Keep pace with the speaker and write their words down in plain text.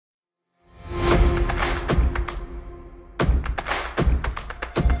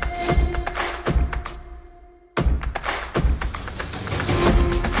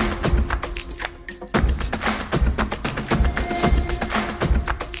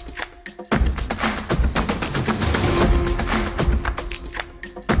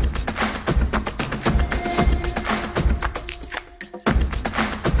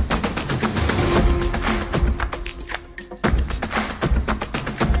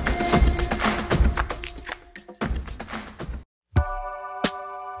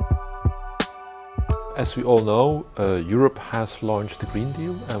As we all know, Europe has launched the Green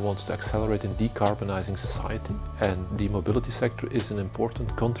Deal and wants to accelerate in decarbonizing society, and the mobility sector is an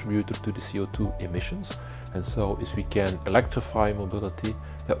important contributor to the CO2 emissions. And so if we can electrify mobility,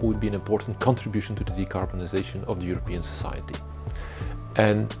 that would be an important contribution to the decarbonization of the European society.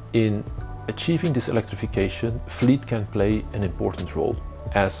 And in achieving this electrification, fleet can play an important role,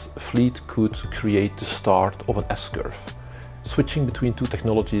 as fleet could create the start of an S-curve. Switching between two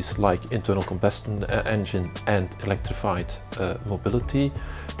technologies like internal combustion engine and electrified mobility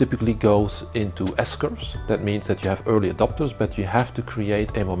typically goes into S-curves. That means that you have early adopters, but you have to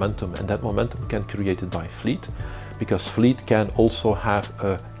create a momentum, and that momentum can be created by fleet, because fleet can also have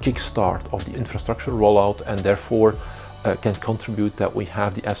a kickstart of the infrastructure rollout and therefore can contribute that we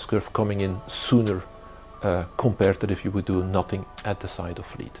have the S-curve coming in sooner compared to if you would do nothing at the side of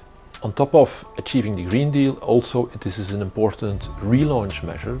fleet. On top of achieving the Green Deal, also this is an important relaunch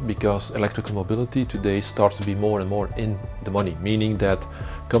measure, because electrical mobility today starts to be more and more in the money, meaning that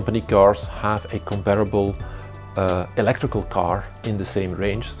company cars have a comparable electrical car in the same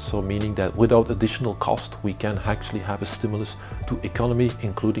range, so meaning that without additional cost we can actually have a stimulus to economy,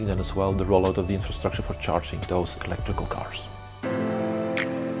 including then as well the rollout of the infrastructure for charging those electrical cars.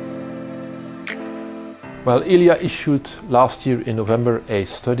 Well, Elia issued last year in November a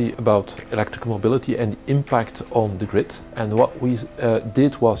study about electrical mobility and the impact on the grid. And what we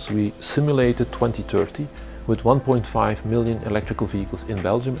did was we simulated 2030 with 1.5 million electrical vehicles in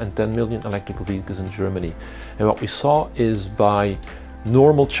Belgium and 10 million electrical vehicles in Germany. And what we saw is by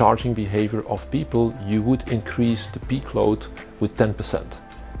normal charging behavior of people, you would increase the peak load with 10%.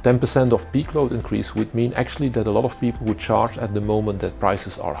 10% of peak load increase would mean actually that a lot of people would charge at the moment that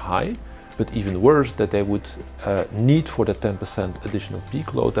prices are high, but even worse, that they would need for the 10% additional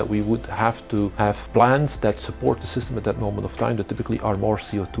peak load, that we would have to have plants that support the system at that moment of time that typically are more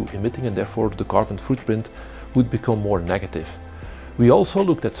CO2 emitting, and therefore the carbon footprint would become more negative. We also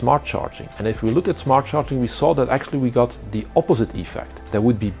looked at smart charging, and if we look at smart charging, we saw that actually we got the opposite effect. There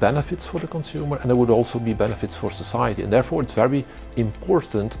would be benefits for the consumer and there would also be benefits for society, and therefore it's very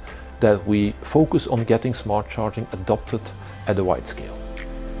important that we focus on getting smart charging adopted at a wide scale.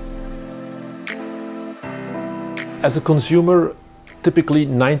 As a consumer, typically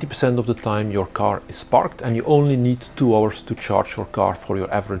 90% of the time your car is parked and you only need 2 hours to charge your car for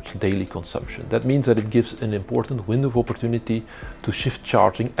your average daily consumption. That means that it gives an important window of opportunity to shift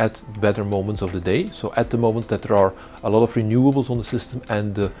charging at better moments of the day. So at the moments that there are a lot of renewables on the system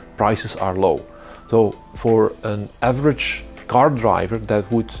and the prices are low. So for an average car driver,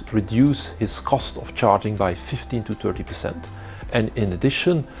 that would reduce his cost of charging by 15 to 30%. And in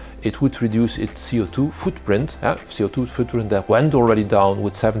addition, it would reduce its CO2 footprint, CO2 footprint that went already down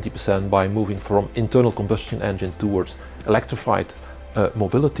with 70% by moving from internal combustion engine towards electrified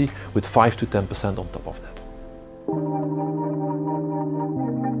mobility, with 5 to 10% on top of that.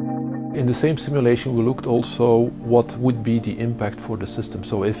 In the same simulation, we looked also what would be the impact for the system.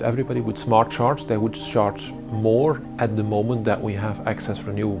 So if everybody would smart charge, they would charge more at the moment that we have excess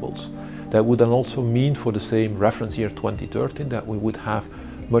renewables. That would then also mean for the same reference year 2030 that we would have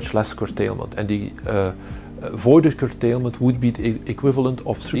much less curtailment, and the avoided curtailment would be the equivalent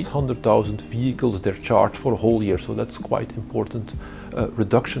of 300,000 vehicles they're charged for a whole year. So that's quite important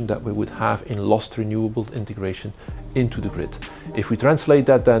reduction that we would have in lost renewable integration into the grid. If we translate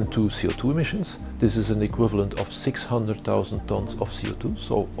that then to CO2 emissions, this is an equivalent of 600,000 tons of CO2,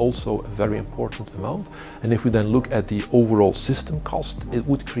 so also a very important amount. And if we then look at the overall system cost, it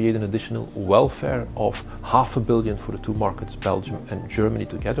would create an additional welfare of $500 million for the two markets, Belgium and Germany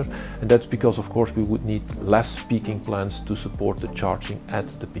together. And that's because, of course, we would need less peaking plants to support the charging at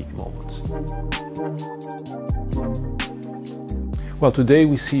the peak moments. Well, today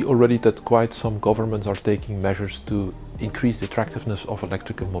we see already that quite some governments are taking measures to increase the attractiveness of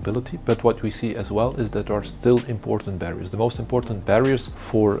electrical mobility, but what we see as well is that there are still important barriers. The most important barriers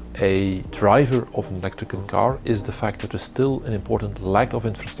for a driver of an electrical car is the fact that there's still an important lack of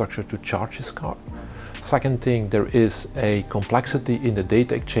infrastructure to charge his car. Second thing, there is a complexity in the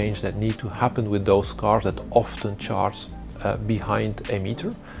data exchange that need to happen with those cars that often charge behind a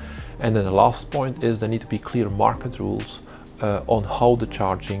meter. And then the last point is there need to be clear market rules on how the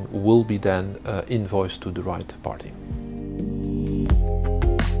charging will be then invoiced to the right party.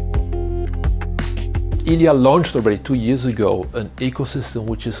 Elia launched already 2 years ago an ecosystem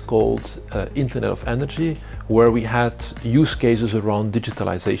which is called Internet of Energy, where we had use cases around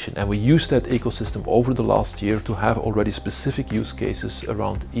digitalization, and we used that ecosystem over the last year to have already specific use cases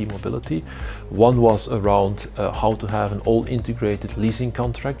around e-mobility. One was around how to have an all integrated leasing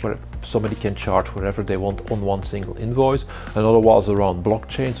contract where somebody can charge wherever they want on one single invoice. Another was around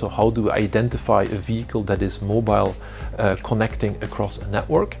blockchain, so how do we identify a vehicle that is mobile connecting across a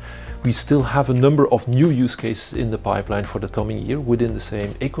network. We still have a number of new use cases in the pipeline for the coming year within the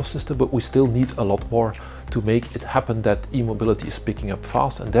same ecosystem, but we still need a lot more to make it happen that e-mobility is picking up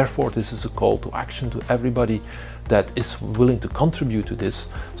fast, and therefore this is a call to action to everybody that is willing to contribute to this,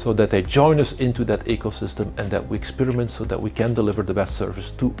 so that they join us into that ecosystem and that we experiment so that we can deliver the best service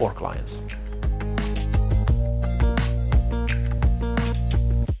to our clients.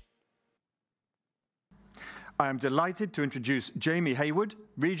 I am delighted to introduce Jamie Haywood,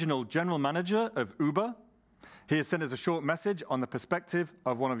 Regional General Manager of Uber. He has sent us a short message on the perspective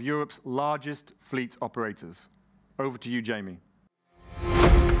of one of Europe's largest fleet operators. Over to you, Jamie.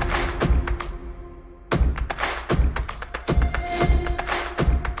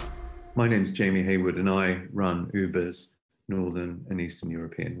 My name is Jamie Haywood and I run Uber's Northern and Eastern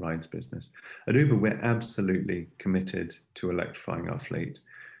European rides business. At Uber, we're absolutely committed to electrifying our fleet.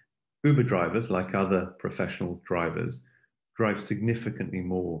 Uber drivers, like other professional drivers, drive significantly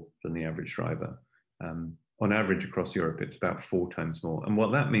more than the average driver. On average across Europe, it's about 4 times more. And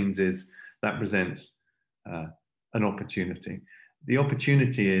what that means is that presents an opportunity. The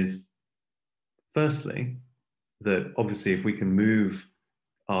opportunity is, firstly, that obviously if we can move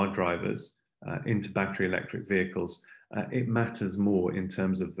our drivers into battery electric vehicles, it matters more in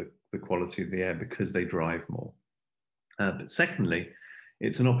terms of the quality of the air because they drive more. But secondly,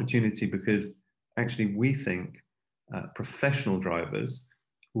 it's an opportunity because actually we think professional drivers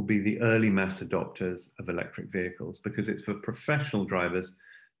will be the early mass adopters of electric vehicles, because it's for professional drivers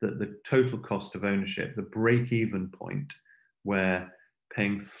that the total cost of ownership, the break-even point where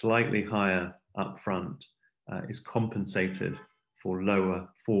paying slightly higher upfront is compensated for lower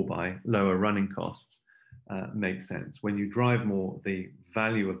running costs makes sense. When you drive more, the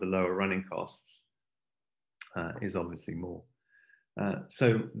value of the lower running costs is obviously more.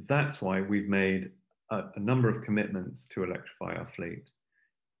 So that's why we've made a number of commitments to electrify our fleet.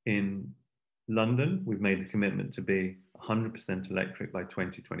 In London, we've made a commitment to be 100% electric by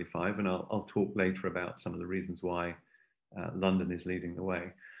 2025, and I'll talk later about some of the reasons why London is leading the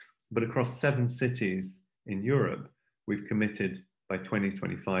way. But across 7 cities in Europe, we've committed by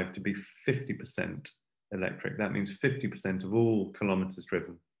 2025 to be 50% electric. That means 50% of all kilometers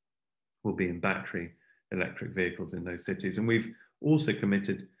driven will be in battery electric vehicles in those cities. And we've also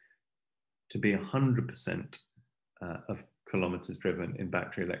committed to be 100% of kilometers driven in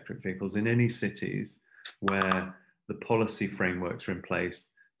battery electric vehicles in any cities where the policy frameworks are in place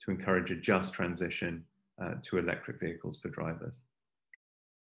to encourage a just transition to electric vehicles for drivers.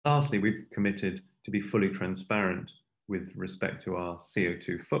 Lastly, we've committed to be fully transparent with respect to our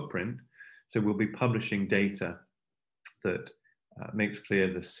CO2 footprint. So we'll be publishing data that makes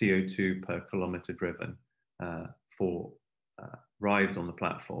clear the CO2 per kilometer driven for rides on the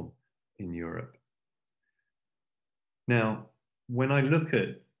platform in Europe. Now, when I look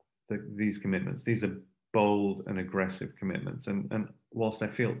at these commitments, these are bold and aggressive commitments. And whilst I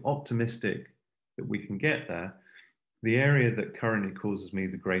feel optimistic that we can get there, the area that currently causes me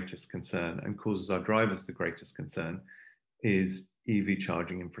the greatest concern and causes our drivers the greatest concern is EV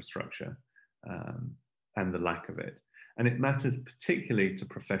charging infrastructure and the lack of it. And it matters particularly to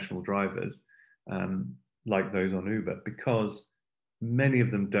professional drivers like those on Uber, because many of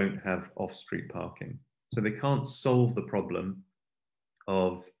them don't have off-street parking. So they can't solve the problem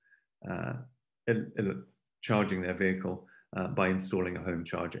of charging their vehicle by installing a home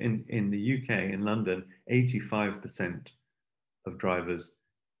charger. In the UK, in London, 85% of drivers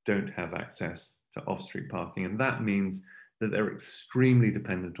don't have access to off-street parking. And that means that they're extremely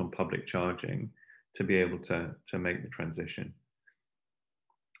dependent on public charging to be able to make the transition.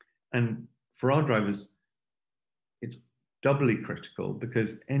 And for our drivers, it's doubly critical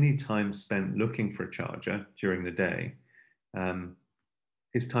because any time spent looking for a charger during the day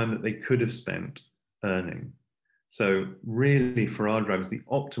is time that they could have spent earning. So really for our drivers, the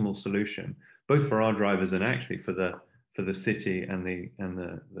optimal solution, both for our drivers and actually for the city and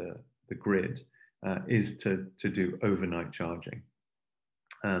the grid, is to do overnight charging.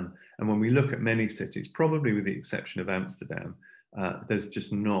 And when we look at many cities, probably with the exception of Amsterdam, there's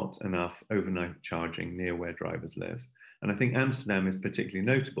just not enough overnight charging near where drivers live. And I think Amsterdam is particularly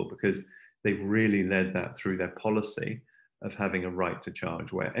notable because they've really led that through their policy of having a right to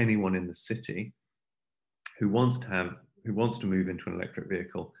charge, where anyone in the city who wants to move into an electric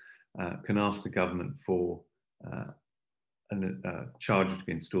vehicle can ask the government for a charger to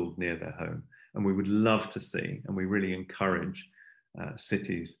be installed near their home. And we would love to see, and we really encourage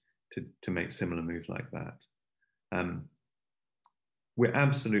cities to make similar moves like that. We're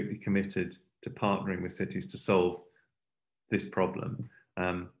absolutely committed to partnering with cities to solve this problem,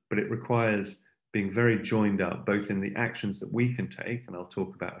 but it requires being very joined up, both in the actions that we can take, and I'll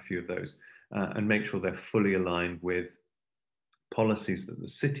talk about a few of those, and make sure they're fully aligned with policies that the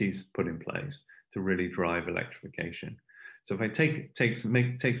cities put in place to really drive electrification. So if I take some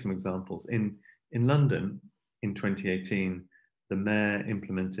examples, in London in 2018, the mayor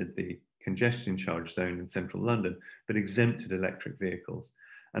implemented the congestion charge zone in central London, but exempted electric vehicles.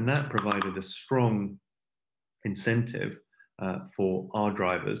 And that provided a strong incentive for our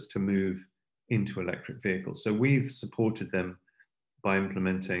drivers to move into electric vehicles. So we've supported them by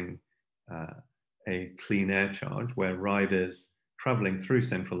implementing a clean air charge where riders traveling through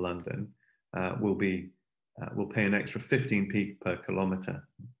central London will pay an extra 15p per kilometre.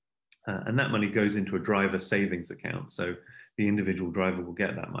 And that money goes into a driver savings account. So the individual driver will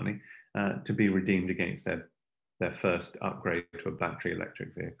get that money to be redeemed against their first upgrade to a battery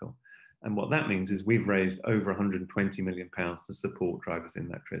electric vehicle. And what that means is we've raised over £120 million to support drivers in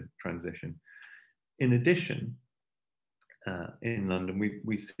that transition. In addition, in London,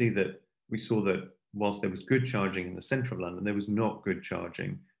 we saw that whilst there was good charging in the centre of London, there was not good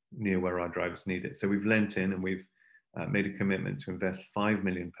charging near where our drivers need it. So we've lent in and we've made a commitment to invest £5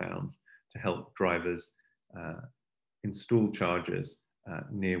 million to help drivers install chargers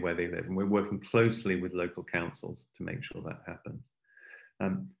near where they live. And we're working closely with local councils to make sure that happens.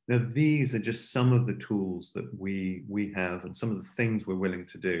 Now, these are just some of the tools that we have and some of the things we're willing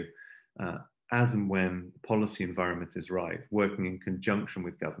to do as and when the policy environment is right, working in conjunction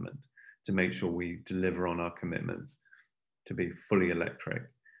with government to make sure we deliver on our commitments to be fully electric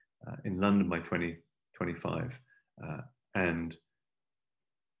in London by 2025 and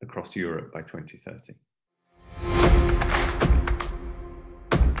across Europe by 2030.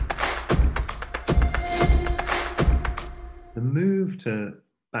 The move to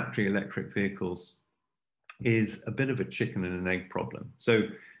battery electric vehicles is a bit of a chicken and an egg problem. So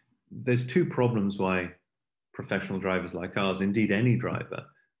there's two problems why professional drivers like ours, indeed any driver,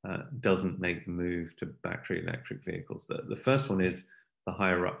 doesn't make the move to battery electric vehicles. The first one is the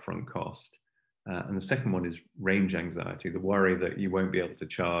higher upfront cost. And the second one is range anxiety, the worry that you won't be able to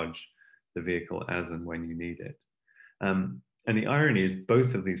charge the vehicle as and when you need it. And the irony is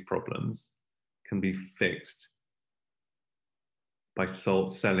both of these problems can be fixed by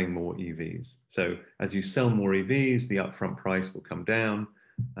selling more EVs. So as you sell more EVs, the upfront price will come down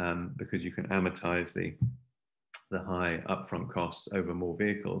because you can amortize the high upfront costs over more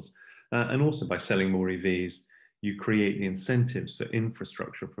vehicles. And also by selling more EVs, you create the incentives for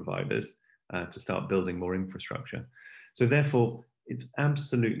infrastructure providers to start building more infrastructure. So therefore, it's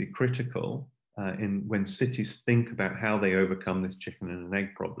absolutely critical when cities think about how they overcome this chicken and an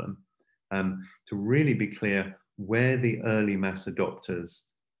egg problem to really be clear where the early mass adopters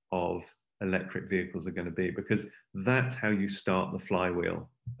of electric vehicles are going to be, because that's how you start the flywheel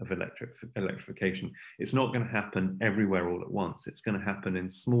of electrification. It's not going to happen everywhere all at once. It's going to happen in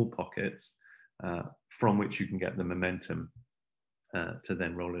small pockets from which you can get the momentum to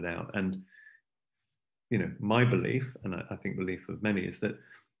then roll it out. And my belief, and I think belief of many, is that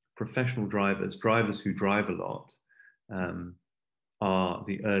professional drivers who drive a lot, are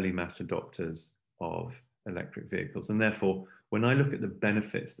the early mass adopters of electric vehicles. And therefore, when I look at the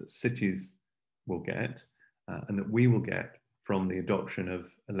benefits that cities will get and that we will get from the adoption of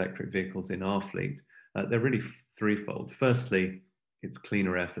electric vehicles in our fleet, they're really threefold. Firstly, it's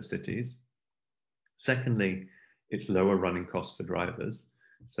cleaner air for cities. Secondly, it's lower running costs for drivers.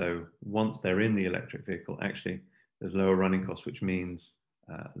 So once they're in the electric vehicle, actually, there's lower running costs, which means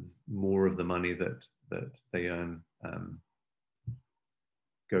more of the money that they earn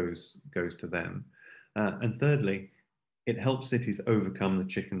goes to them. And thirdly, it helps cities overcome the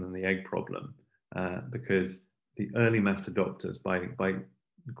chicken and the egg problem because the early mass adopters, by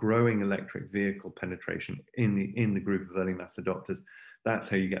growing electric vehicle penetration in the group of early mass adopters, that's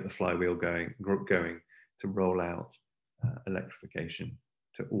how you get the flywheel going to roll out electrification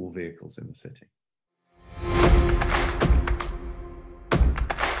to all vehicles in the city.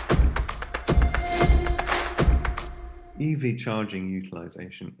 EV charging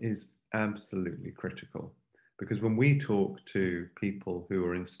utilization is absolutely critical because when we talk to people who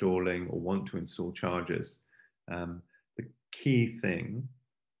are installing or want to install chargers, the key thing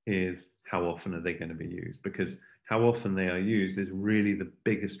is how often are they going to be used, because how often they are used is really the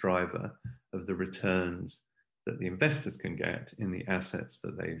biggest driver of the returns that the investors can get in the assets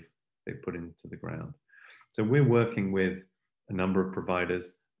that they've put into the ground. So we're working with a number of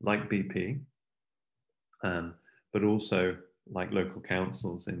providers like BP, but also like local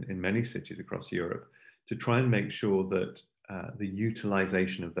councils in many cities across Europe, to try and make sure that the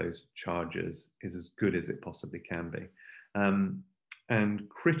utilization of those charges is as good as it possibly can be. And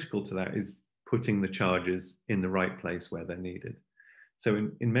critical to that is putting the charges in the right place where they're needed. So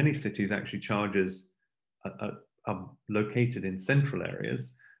in many cities, actually, charges are located in central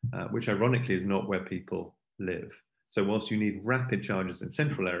areas, which ironically is not where people live. So whilst you need rapid charges in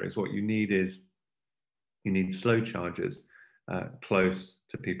central areas, what you need is slow charges close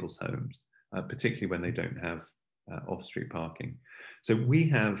to people's homes, particularly when they don't have off-street parking. So we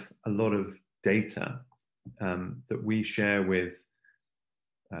have a lot of data that we share with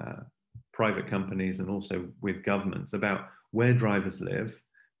private companies and also with governments about where drivers live,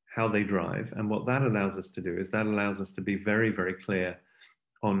 how they drive. And what that allows us to do is that allows us to be very, very clear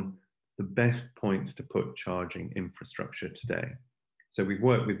on the best points to put charging infrastructure today. So we've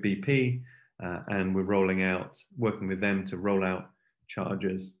worked with BP and we're working with them to roll out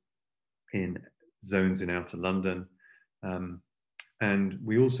chargers in zones in outer London. And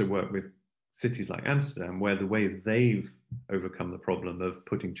we also work with cities like Amsterdam, where the way they've overcome the problem of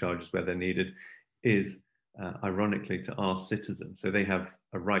putting chargers where they're needed is ironically to ask citizens. So they have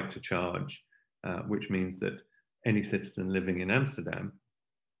a right to charge, which means that any citizen living in Amsterdam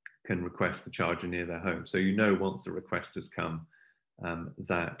can request a charger near their home. So once the request has come,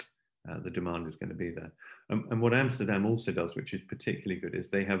 that the demand is going to be there. And what Amsterdam also does, which is particularly good, is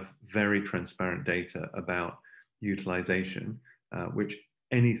they have very transparent data about utilization, which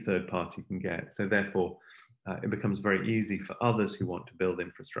any third party can get. So therefore, it becomes very easy for others who want to build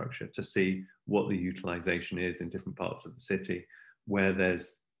infrastructure to see what the utilization is in different parts of the city, where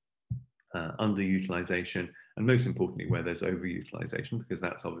there's underutilization, and most importantly, where there's overutilization, because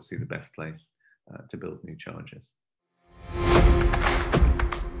that's obviously the best place to build new chargers.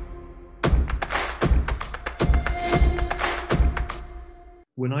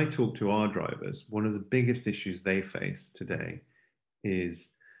 When I talk to our drivers, one of the biggest issues they face today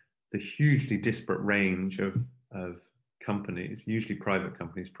is the hugely disparate range of companies, usually private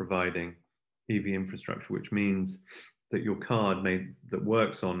companies, providing EV infrastructure, which means that your card that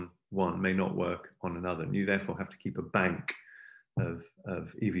works on one may not work on another, and you therefore have to keep a bank of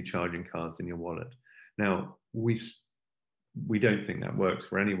EV charging cards in your wallet. Now, we don't think that works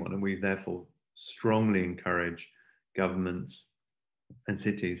for anyone, and we therefore strongly encourage governments and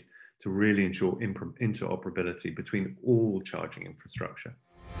cities to really ensure interoperability between all charging infrastructure.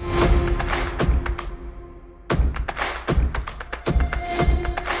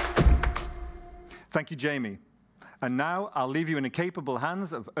 Thank you, Jamie. And now I'll leave you in the capable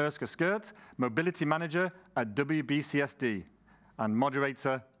hands of Urska Skert, Mobility Manager at WBCSD and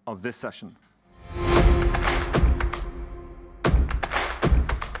moderator of this session.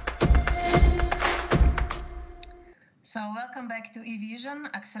 So welcome back to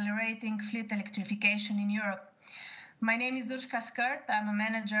eVison, Accelerating Fleet Electrification in Europe. My name is Urska Skert. I'm a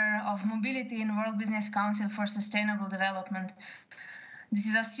manager of mobility in World Business Council for Sustainable Development. This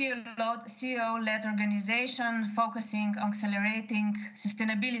is a CEO-led organization focusing on accelerating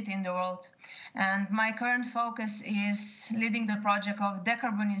sustainability in the world. And my current focus is leading the project of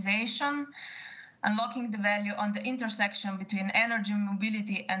decarbonization, unlocking the value on the intersection between energy,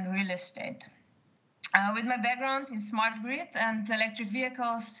 mobility, and real estate. With my background in smart grid and electric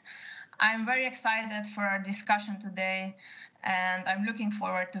vehicles, I'm very excited for our discussion today, and I'm looking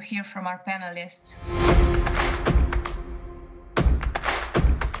forward to hear from our panelists.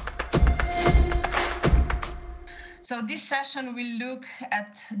 So this session will look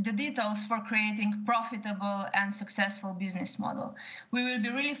at the details for creating profitable and successful business model. We will be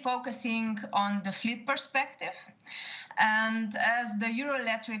really focusing on the fleet perspective. And as the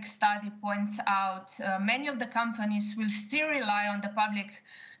Euroelectric study points out, many of the companies will still rely on the public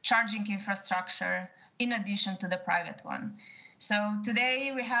charging infrastructure in addition to the private one. So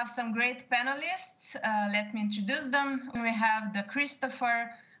today we have some great panelists. Let me introduce them. We have Christopher,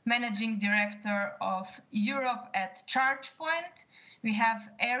 Managing Director of Europe at ChargePoint. We have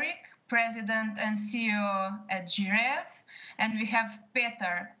Eric, President and CEO at GREV. And we have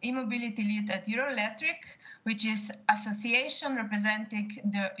Peter, e-mobility lead at Euroelectric, which is association representing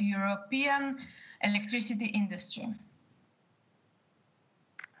the European electricity industry.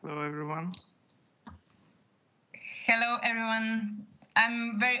 Hello, everyone. Hello, everyone.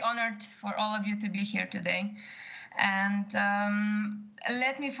 I'm very honored for all of you to be here today. And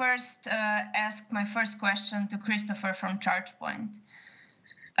let me first ask my first question to Christopher from ChargePoint.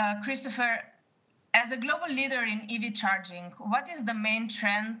 Christopher, As a global leader in EV charging, what is the main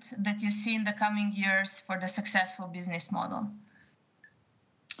trend that you see in the coming years for the successful business model?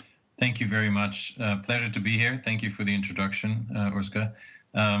 Thank you very much. Pleasure to be here. Thank you for the introduction, Urska.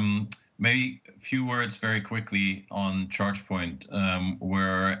 Maybe a few words very quickly on ChargePoint.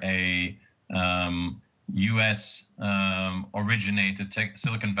 We're a US originated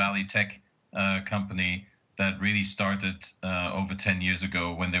Silicon Valley tech company that really started over 10 years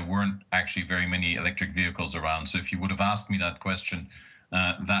ago when there weren't actually very many electric vehicles around. So if you would have asked me that question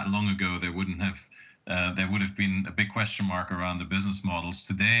that long ago, there would have been a big question mark around the business models.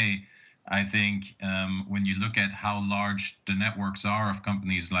 Today, I think when you look at how large the networks are of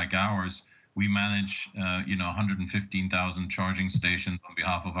companies like ours, we manage 115,000 charging stations on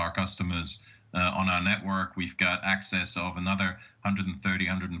behalf of our customers on our network. We've got access of another 130,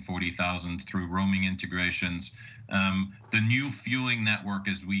 140,000 through roaming integrations. The new fueling network,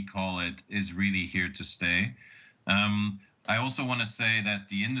 as we call it, is really here to stay. I also want to say that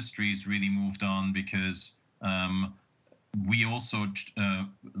the industry's really moved on because we also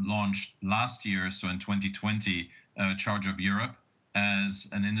launched last year, so in 2020, Charge Up Europe as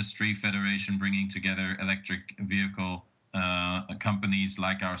an industry federation bringing together electric vehicle companies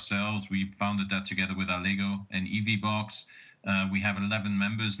like ourselves. We founded that together with Allego and EVBox. We have 11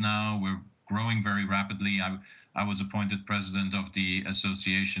 members now. We're growing very rapidly. I was appointed president of the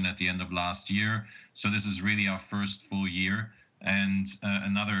association at the end of last year. So this is really our first full year. And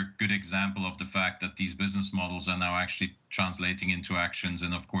another good example of the fact that these business models are now actually translating into actions.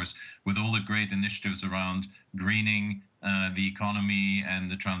 And of course, with all the great initiatives around greening the economy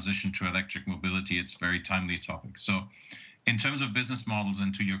and the transition to electric mobility, it's a very timely topic. So in terms of business models,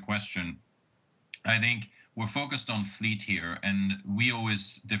 and to your question, I think we're focused on fleet here, and we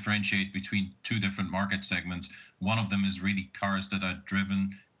always differentiate between two different market segments. One of them is really cars that are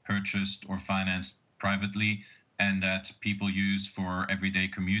driven, purchased, or financed privately, and that people use for everyday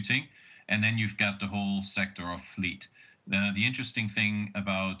commuting. And then you've got the whole sector of fleet. The interesting thing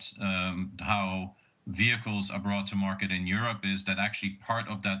about how vehicles are brought to market in Europe is that actually part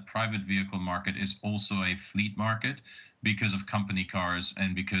of that private vehicle market is also a fleet market because of company cars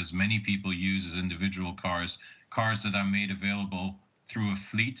and because many people use as individual cars that are made available through a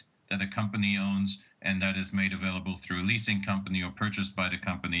fleet that a company owns and that is made available through a leasing company or purchased by the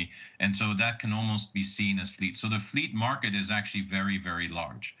company. And so that can almost be seen as fleet. So the fleet market is actually very, very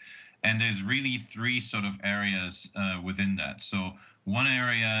large. And there's really three sort of areas within that. So one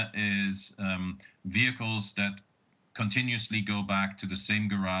area is vehicles that continuously go back to the same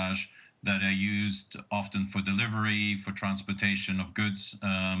garage that are used often for delivery, for transportation of goods,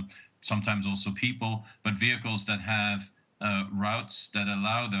 sometimes also people, but vehicles that have routes that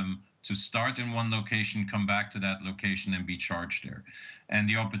allow them to start in one location, come back to that location and be charged there. And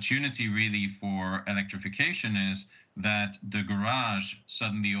the opportunity really for electrification is that the garage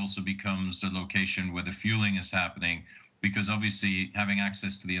suddenly also becomes the location where the fueling is happening, because obviously having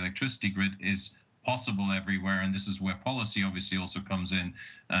access to the electricity grid is possible everywhere. And this is where policy obviously also comes in.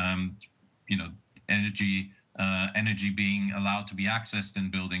 Energy being allowed to be accessed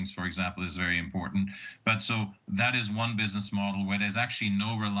in buildings, for example, is very important. But so that is one business model where there's actually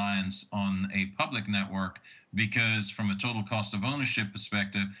no reliance on a public network, because from a total cost of ownership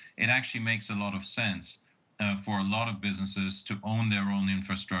perspective, it actually makes a lot of sense for a lot of businesses to own their own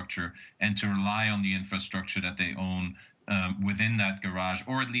infrastructure and to rely on the infrastructure that they own within that garage,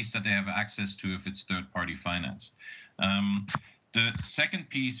 or at least that they have access to if it's third-party financed. The second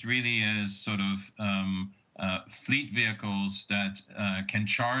piece really is sort of fleet vehicles that can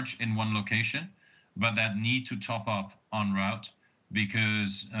charge in one location, but that need to top up en route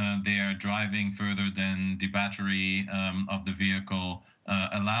because they are driving further than the battery of the vehicle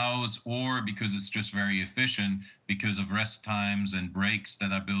allows, or because it's just very efficient because of rest times and breaks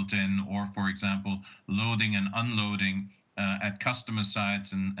that are built in, or for example, loading and unloading at customer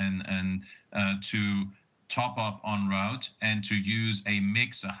sites and to top up en route and to use a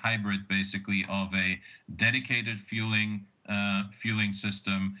mix, a hybrid basically of a dedicated fueling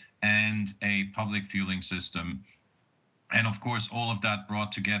system and a public fueling system. And of course, all of that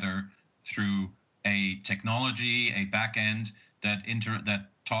brought together through a technology, a back end that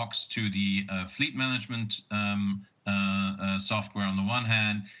talks to the fleet management software on the one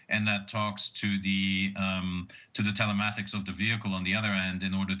hand, and that talks to the telematics of the vehicle on the other end,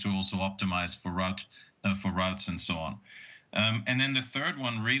 in order to also optimize for routes and so on. And then the third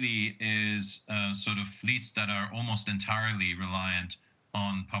one really is sort of fleets that are almost entirely reliant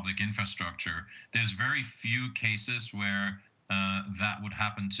on public infrastructure. There's very few cases where that would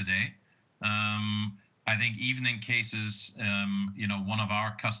happen today. I think even in cases, one of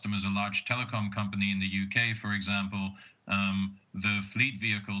our customers, a large telecom company in the UK, for example, the fleet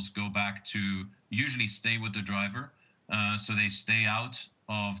vehicles go back to usually stay with the driver. So they stay out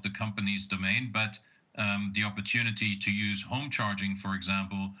of the company's domain, but the opportunity to use home charging, for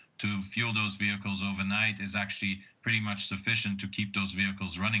example, to fuel those vehicles overnight is actually pretty much sufficient to keep those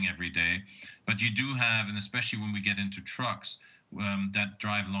vehicles running every day. But you do have, and especially when we get into trucks, that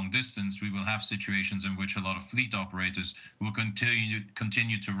drive long distance, we will have situations in which a lot of fleet operators will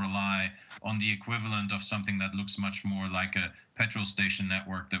continue to rely on the equivalent of something that looks much more like a petrol station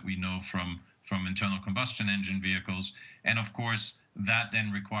network that we know from internal combustion engine vehicles. And of course, that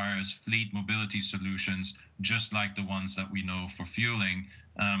then requires fleet mobility solutions, just like the ones that we know for fueling.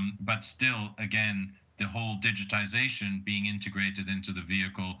 But still, again, the whole digitization being integrated into the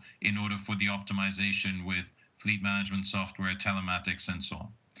vehicle in order for the optimization with fleet management software, telematics, and so on.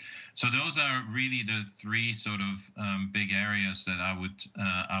 So those are really the three sort of big areas that I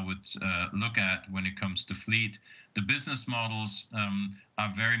would look at when it comes to fleet. The business models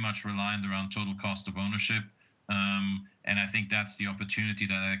are very much reliant around total cost of ownership. And I think that's the opportunity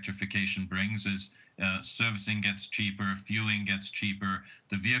that electrification brings is servicing gets cheaper, fueling gets cheaper.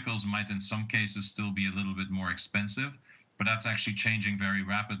 The vehicles might in some cases still be a little bit more expensive, but that's actually changing very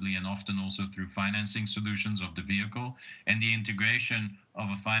rapidly and often also through financing solutions of the vehicle. And the integration of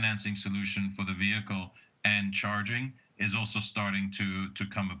a financing solution for the vehicle and charging is also starting to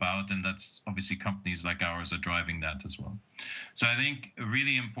come about, and that's obviously companies like ours are driving that as well. So I think a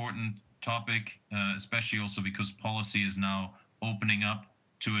really important topic, especially also because policy is now opening up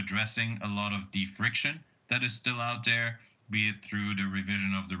to addressing a lot of the friction that is still out there, be it through the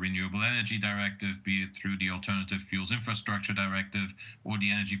revision of the Renewable Energy Directive, be it through the Alternative Fuels Infrastructure Directive, or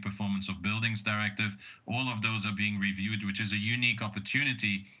the Energy Performance of Buildings Directive. All of those are being reviewed, which is a unique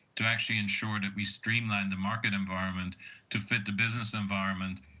opportunity to actually ensure that we streamline the market environment to fit the business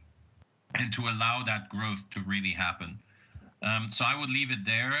environment and to allow that growth to really happen. So I would leave it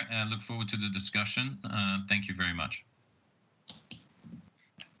there and look forward to the discussion. Thank you very much.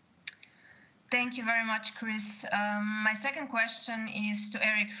 Thank you very much, Chris. My second question is to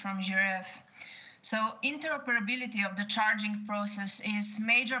Eric from GRF. So interoperability of the charging process is a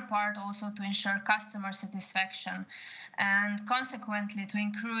major part also to ensure customer satisfaction and consequently to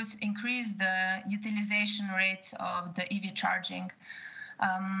increase the utilization rates of the EV charging.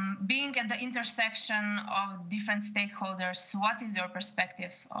 Being at the intersection of different stakeholders, what is your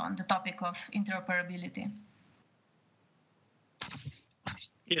perspective on the topic of interoperability?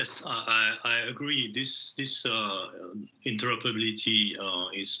 Yes, I agree. This interoperability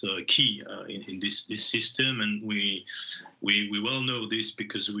is key in this system, and we well know this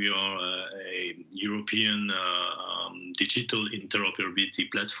because we are a European digital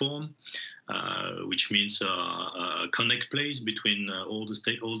interoperability platform, which means a connect place between all the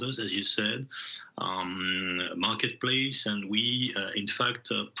stakeholders, as you said, marketplace, and we in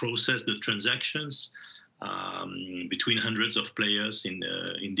fact process the transactions between hundreds of players in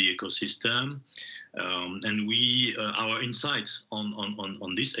the ecosystem, and our insight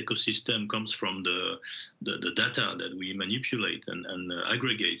on this ecosystem comes from the data that we manipulate and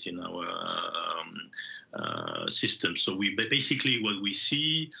aggregate in our system. So we basically what we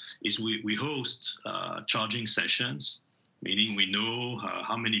see is we host charging sessions, meaning we know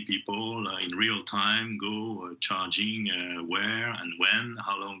how many people in real time go charging where and when,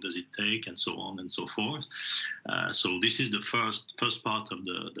 how long does it take, and so on and so forth. So this is the first part of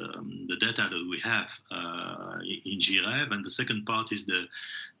the data that we have in GREV, and the second part is the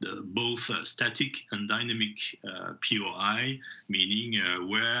both static and dynamic POI, meaning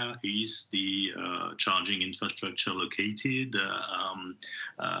where is the charging infrastructure located,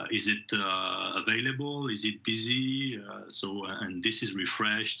 is it available, is it busy, and this is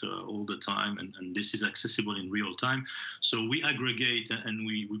refreshed all the time, and this is accessible in real time. So we aggregate and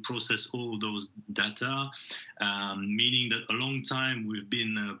we process all those data, meaning that a long time we've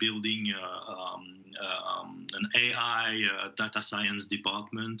been building an AI data science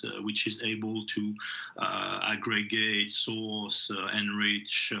department, which is able to aggregate, source,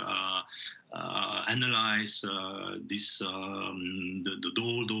 enrich, analyze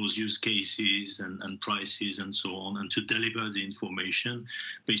all those use cases and prices and so on, and to deliver the information.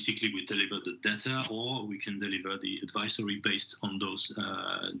 Basically, we deliver the data, or we can deliver the advisory based on those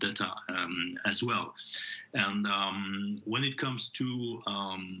data as well. And when it comes to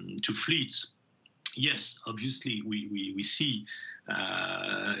fleets, yes, obviously we see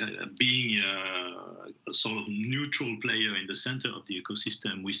being a sort of neutral player in the center of the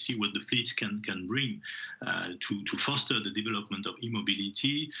ecosystem, we see what the fleets can bring to foster the development of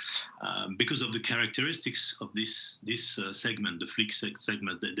e-mobility because of the characteristics of this segment, the fleet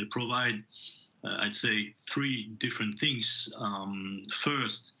segment. They provide I'd say three different things.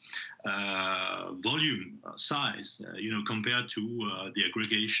 First, volume, size, compared to the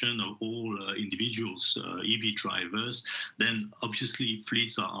aggregation of all individuals, EV drivers, then obviously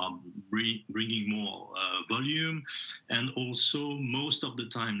fleets are bringing more volume, and also most of the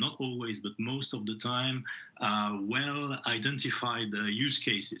time, not always, but most of the time, well identified use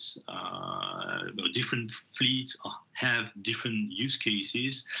cases. Different fleets have different use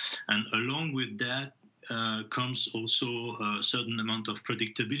cases, and along with that comes also a certain amount of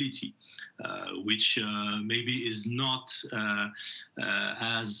predictability, which maybe is not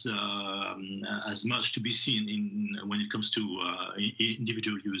as much to be seen when it comes to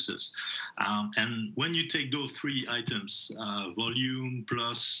individual users. And when you take those three items, volume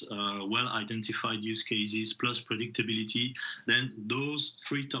plus well-identified use cases plus predictability, then those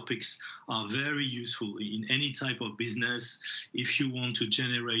three topics are very useful in any type of business if you want to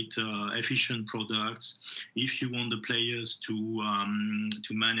generate efficient products, if you want the players to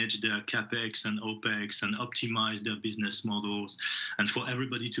manage their capex and opex and optimize their business models, and for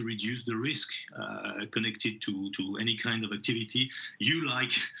everybody to reduce the risk connected to any kind of activity. You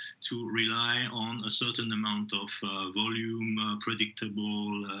like to rely on a certain amount of volume,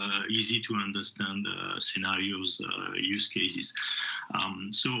 predictable, easy to understand scenarios, use cases.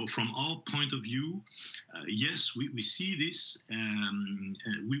 So from our point of view, yes, we see this.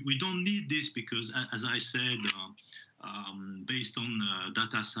 We don't need this because, as I said, based on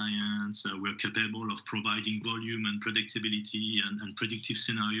data science, we're capable of providing volume and predictability and predictive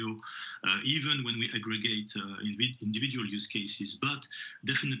scenario, even when we aggregate individual use cases. But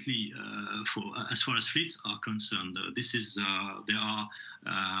definitely, as far as fleets are concerned, this is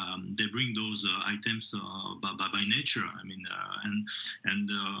they bring those items by nature. I mean, and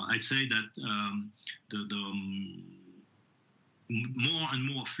I'd say that more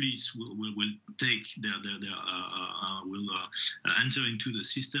and more fleets will take will enter into the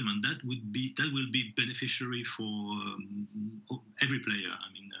system, and that will be beneficiary for every player.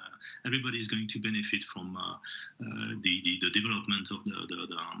 I mean, everybody is going to benefit from the development of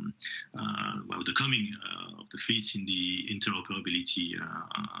the coming of the fleets in the interoperability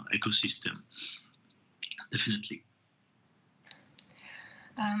ecosystem. Definitely.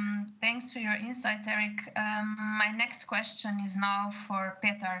 Thanks for your insights, Eric. My next question is now for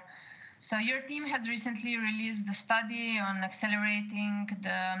Petar. So your team has recently released a study on accelerating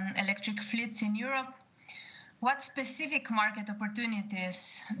the electric fleets in Europe. What specific market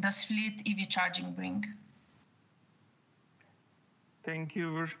opportunities does fleet EV charging bring? Thank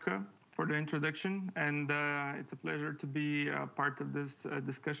you, Vershka, for the introduction. And it's a pleasure to be part of this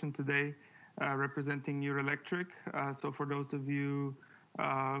discussion today, representing Eurelectric. So for those of you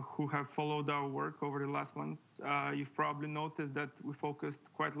who have followed our work over the last months, you've probably noticed that we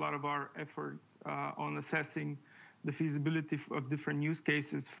focused quite a lot of our efforts on assessing the feasibility of different use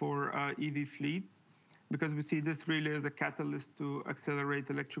cases for EV fleets, because we see this really as a catalyst to accelerate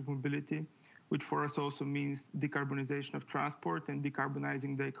electric mobility, which for us also means decarbonization of transport and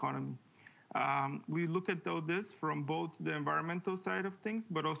decarbonizing the economy. We look at all this from both the environmental side of things,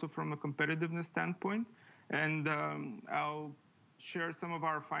 but also from a competitiveness standpoint. And I'll share some of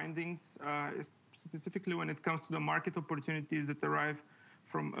our findings, specifically when it comes to the market opportunities that derive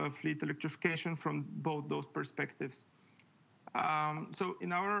from fleet electrification from both those perspectives. So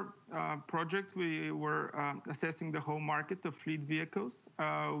in our project, we were assessing the whole market of fleet vehicles,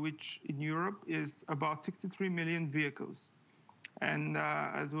 which in Europe is about 63 million vehicles. And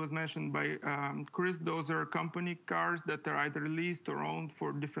as was mentioned by Chris, those are company cars that are either leased or owned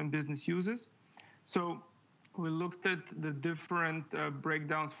for different business uses. So we looked at the different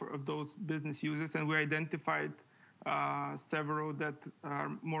breakdowns of those business uses, and we identified several that are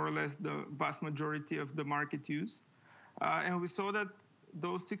more or less the vast majority of the market use. And we saw that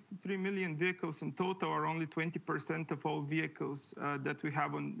those 63 million vehicles in total are only 20% of all vehicles that we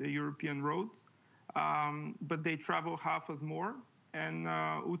have on the European roads, but they travel half as more, and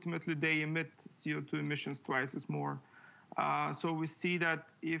ultimately they emit CO2 emissions twice as more. So we see that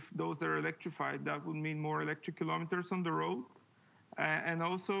if those are electrified, that would mean more electric kilometers on the road. And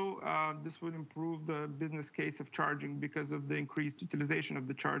also, this would improve the business case of charging because of the increased utilization of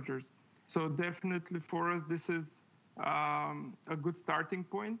the chargers. So definitely for us, this is a good starting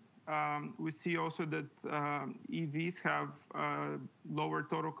point. we see also that EVs have lower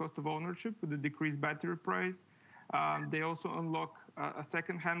total cost of ownership with a decreased battery price. They also unlock a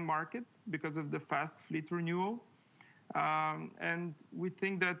second-hand market because of the fast fleet renewal. And we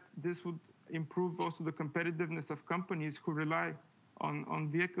think that this would improve also the competitiveness of companies who rely on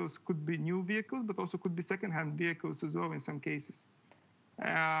vehicles, could be new vehicles, but also could be second-hand vehicles as well in some cases.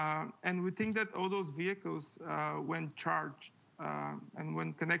 And we think that all those vehicles, when charged and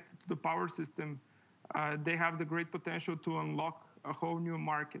when connected to the power system, they have the great potential to unlock a whole new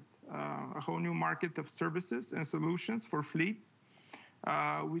market of services and solutions for fleets,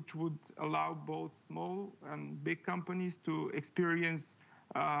 which would allow both small and big companies to experience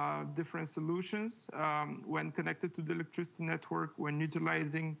different solutions when connected to the electricity network, when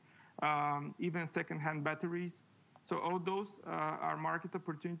utilizing even second-hand batteries. So all those are market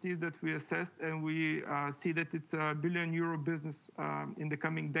opportunities that we assessed, and we see that it's a €1 billion business in the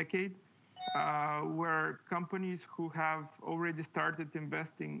coming decade, where companies who have already started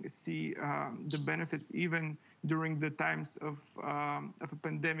investing see the benefits even during the times of a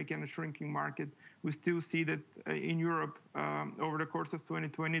pandemic and a shrinking market. We still see that in Europe, over the course of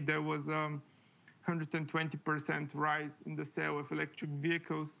 2020, there was 120% rise in the sale of electric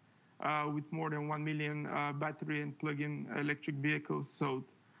vehicles, with more than 1 million battery and plug-in electric vehicles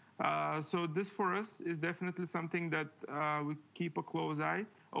sold. So this for us is definitely something that we keep a close eye,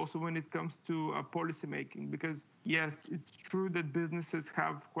 also when it comes to policy making, because yes, it's true that businesses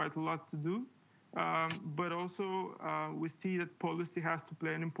have quite a lot to do, but also we see that policy has to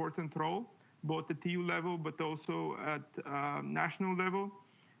play an important role, both at EU level, but also at national level.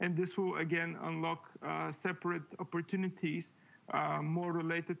 And this will again unlock separate opportunities more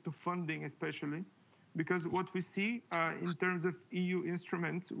related to funding, especially. Because what we see in terms of EU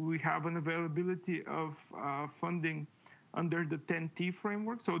instruments, we have an availability of funding under the 10T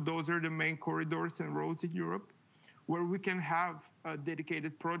framework. So those are the main corridors and roads in Europe, where we can have a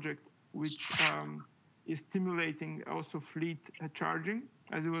dedicated project which is stimulating also fleet charging.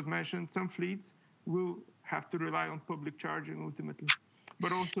 As it was mentioned, some fleets will have to rely on public charging ultimately,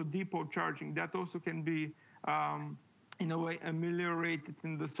 but also depot charging. That also can be, in a way, ameliorated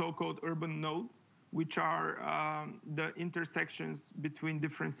in the so-called urban nodes, which are the intersections between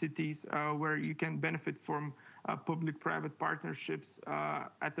different cities where you can benefit from public-private partnerships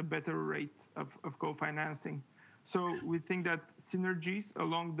at a better rate of co-financing. So we think that synergies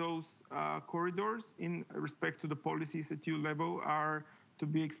along those corridors in respect to the policies at EU level are to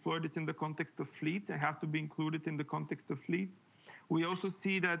be exploited in the context of fleets and have to be included in the context of fleets. We also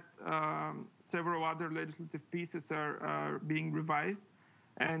see that several other legislative pieces are being revised,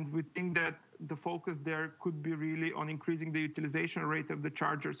 and we think that the focus there could be really on increasing the utilization rate of the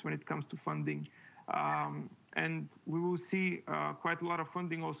chargers when it comes to funding. And we will see quite a lot of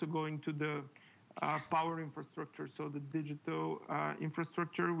funding also going to the power infrastructure, so the digital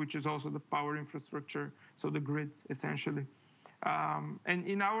infrastructure, which is also the power infrastructure, so the grids, essentially. And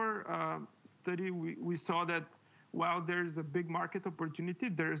in our study, we saw that while there is a big market opportunity,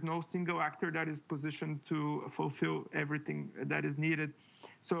 there is no single actor that is positioned to fulfill everything that is needed.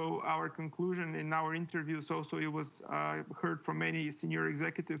 So our conclusion in our interviews also, it was heard from many senior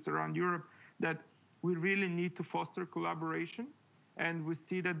executives around Europe, that we really need to foster collaboration. And we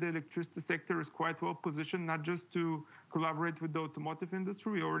see that the electricity sector is quite well positioned, not just to collaborate with the automotive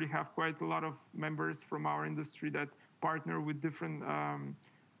industry. We already have quite a lot of members from our industry that partner with different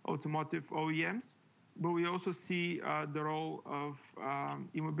automotive OEMs. But we also see the role of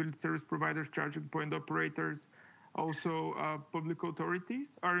e-mobility service providers, charging point operators, also public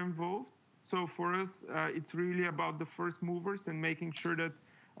authorities are involved. So for us, it's really about the first movers and making sure that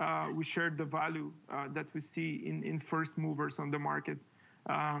we share the value that we see in first movers on the market.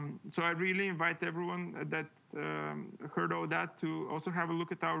 So I really invite everyone that heard all that to also have a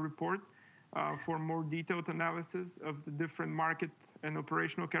look at our report for more detailed analysis of the different market and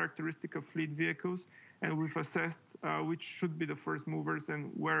operational characteristic of fleet vehicles. And we've assessed which should be the first movers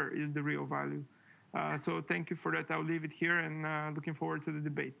and where is the real value. So thank you for that. I'll leave it here and looking forward to the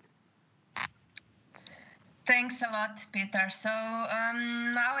debate. Thanks a lot, Peter. So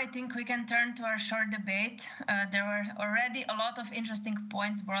now I think we can turn to our short debate. There were already a lot of interesting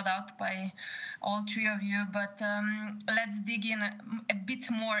points brought out by all three of you, but let's dig in a bit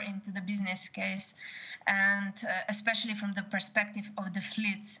more into the business case, and especially from the perspective of the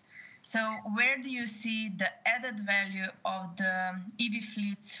fleets. So where do you see the added value of the EV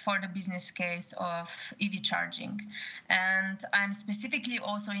fleets for the business case of EV charging? And I'm specifically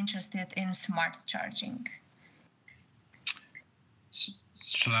also interested in smart charging.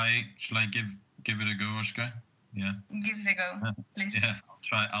 Shall I give it a go, Oskar? Yeah. Give it a go, please. Yeah,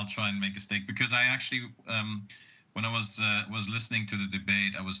 I'll try and make a stake, because I actually, when I was listening to the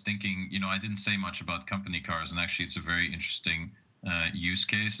debate, I was thinking, I didn't say much about company cars, and actually it's a very interesting use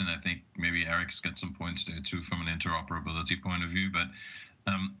case, and I think maybe Eric's got some points there too from an interoperability point of view. But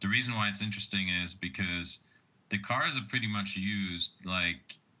the reason why it's interesting is because the cars are pretty much used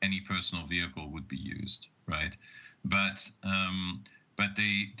like any personal vehicle would be used, right? But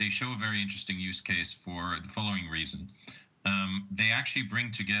they show a very interesting use case for the following reason. They actually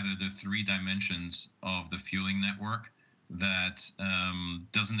bring together the 3 dimensions of the fueling network that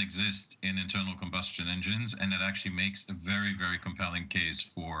doesn't exist in internal combustion engines, and that actually makes a very, very compelling case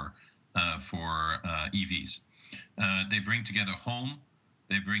for EVs. They bring together home,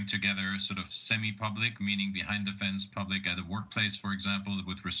 they bring together sort of semi-public, meaning behind the fence public at a workplace, for example,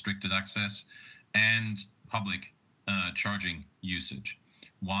 with restricted access, and public charging usage.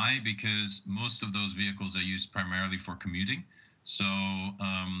 Why? Because most of those vehicles are used primarily for commuting. So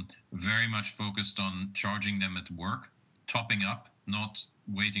very much focused on charging them at work, topping up, not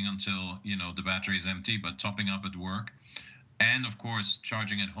waiting until the battery is empty, but topping up at work. And of course,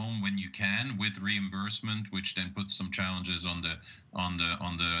 charging at home when you can, with reimbursement, which then puts some challenges on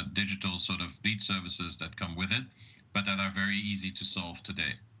the digital sort of fleet services that come with it, but that are very easy to solve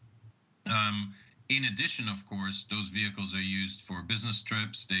today. In addition, of course, those vehicles are used for business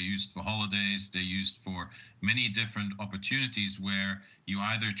trips, they're used for holidays, they're used for many different opportunities where you're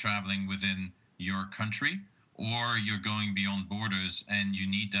either traveling within your country or you're going beyond borders and you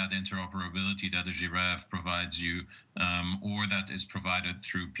need that interoperability that a Giraffe provides you, or that is provided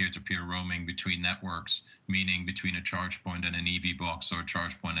through peer-to-peer roaming between networks, meaning between a charge point and an EV box or a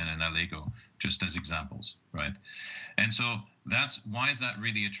charge point and an Allego, just as examples, right? And so that's why is that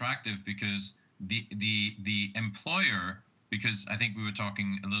really attractive? Because the employer, because I think we were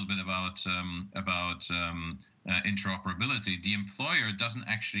talking a little bit about interoperability, the employer doesn't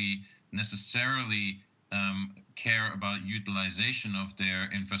actually necessarily care about utilization of their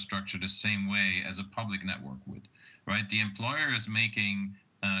infrastructure the same way as a public network would, right? The employer is making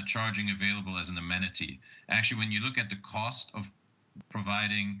charging available as an amenity. Actually, when you look at the cost of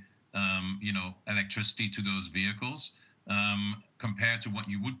providing electricity to those vehicles, compared to what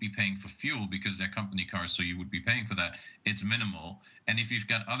you would be paying for fuel, because they're company cars, so you would be paying for that, it's minimal. And if you've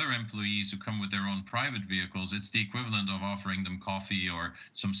got other employees who come with their own private vehicles, it's the equivalent of offering them coffee or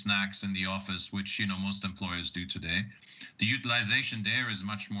some snacks in the office, which most employers do today. The utilization there is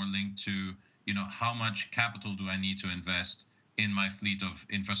much more linked to how much capital do I need to invest in my fleet of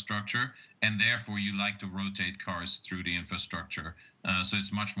infrastructure, and therefore you like to rotate cars through the infrastructure. So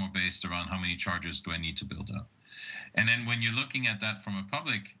it's much more based around how many chargers do I need to build up. And then when you're looking at that from a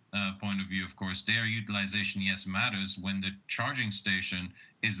public point of view, of course, their utilization, yes, matters when the charging station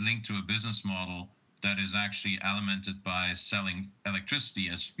is linked to a business model that is actually alimented by selling electricity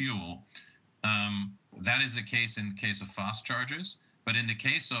as fuel. That is the case in case of fast chargers. But in the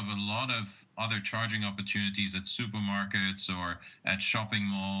case of a lot of other charging opportunities at supermarkets or at shopping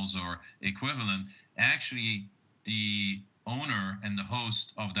malls or equivalent, actually the owner and the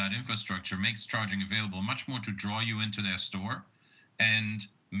host of that infrastructure makes charging available much more to draw you into their store and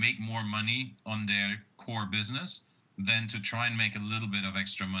make more money on their core business than to try and make a little bit of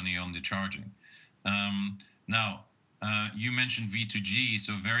extra money on the charging. Now, you mentioned V2G,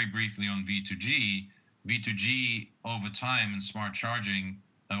 so very briefly on V2G. V2G over time and smart charging,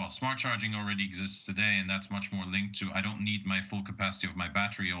 well, smart charging already exists today, and that's much more linked to I don't need my full capacity of my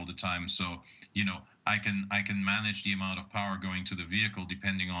battery all the time. So, I can manage the amount of power going to the vehicle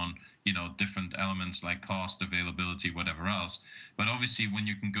depending on, different elements like cost, availability, whatever else. But obviously when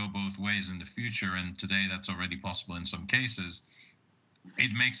you can go both ways in the future, and today that's already possible in some cases,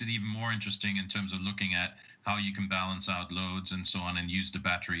 it makes it even more interesting in terms of looking at how you can balance out loads and so on and use the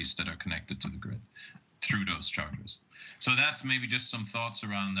batteries that are connected to the grid through those chargers. So that's maybe just some thoughts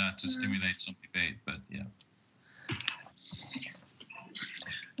around that to stimulate some debate, but yeah.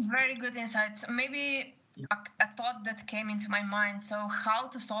 Very good insights. Maybe a thought that came into my mind. So how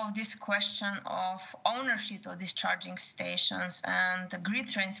to solve this question of ownership of these charging stations and the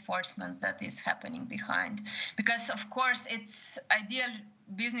grid reinforcement that is happening behind? Because of course it's ideal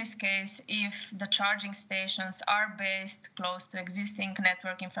business case if the charging stations are based close to existing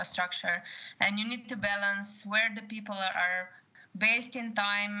network infrastructure, and you need to balance where the people are based in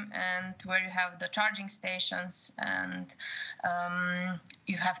time and where you have the charging stations, and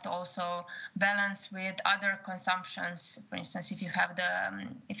you have to also balance with other consumptions. For instance, if you have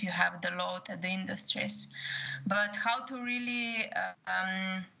the load at the industries, but how to really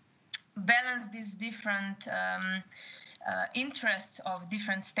balance these different interests of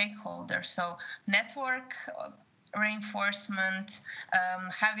different stakeholders. So network reinforcement,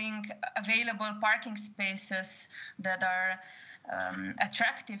 having available parking spaces that are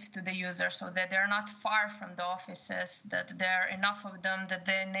attractive to the user, so that they're not far from the offices, that there are enough of them, that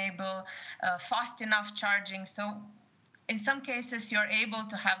they enable fast enough charging. So in some cases, you're able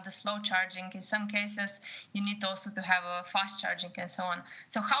to have the slow charging. In some cases, you need also to have a fast charging and so on.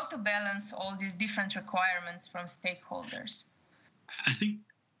 So how to balance all these different requirements from stakeholders? I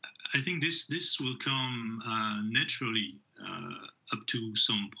think this will come naturally up to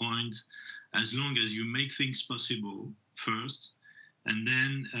some point, as long as you make things possible first, and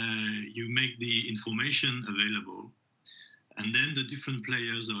then you make the information available, and then the different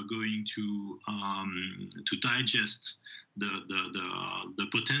players are going to digest the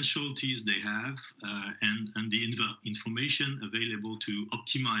potentialities they have and the information available to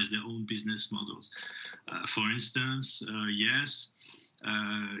optimize their own business models. For instance, yes,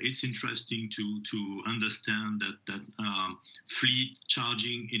 it's interesting to understand that fleet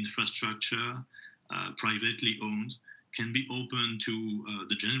charging infrastructure, privately owned, can be open to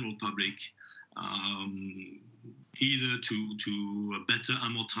the general public, either to better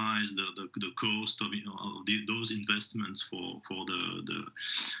amortize the cost of those investments for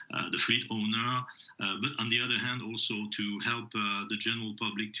the fleet owner, but on the other hand also to help the general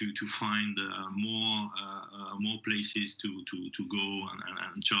public to find more places to go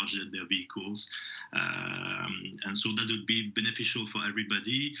and charge their vehicles, and so that would be beneficial for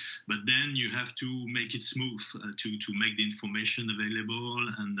everybody. But then you have to make it smooth to make the information available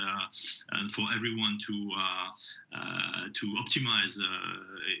and for everyone to optimize,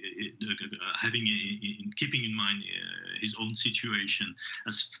 keeping in mind his own situation.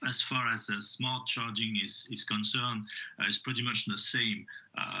 As far as smart charging is concerned, it's pretty much the same.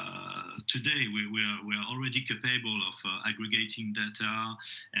 Today we are already capable of aggregating data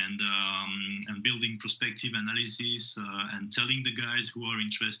and building prospective analysis and telling the guys who are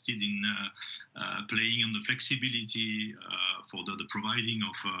interested in playing on the flexibility for the providing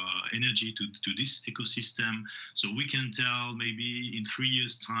of energy to this ecosystem. So we can tell maybe in 3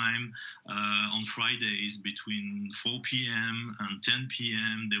 years' time, on Fridays between 4 p.m. and 10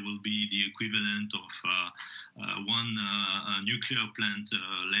 p.m. there will be the equivalent of one nuclear plant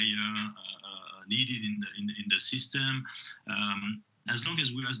layer needed in the system. As long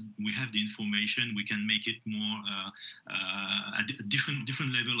as we have the information, we can make it more a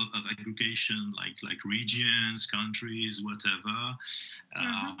different level of aggregation, like regions, countries, whatever.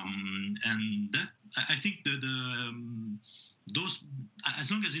 And that, I think those,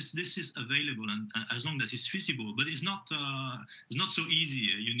 as long as this is available and as long as it's feasible, but it's not so easy.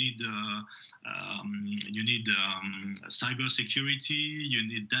 You need cyber security, you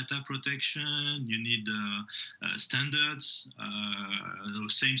need data protection, you need standards,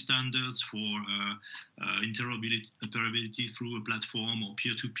 same standards for interoperability through a platform or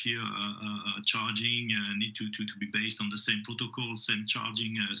peer-to-peer charging need to be based on the same protocol, same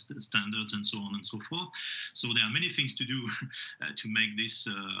charging standards, and so on and so forth. So there are many things to do to make this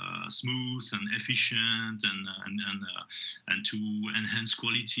smooth and efficient and to enhance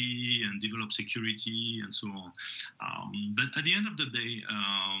quality and develop security and so on. But at the end of the day,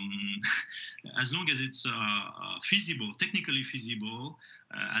 as long as it's feasible, technically feasible,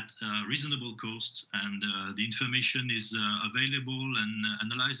 at reasonable cost, and the information is available and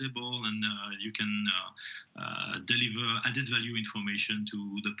analyzable, and you can deliver added value information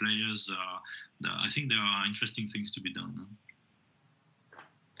to the players, I think there are interesting things to be done.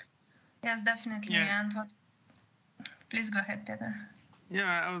 Yes, definitely. Yeah. And please go ahead, Peter.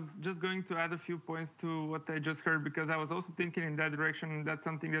 Yeah, I was just going to add a few points to what I just heard, because I was also thinking in that direction. And that's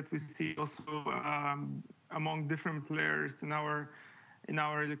something that we see also among different players in our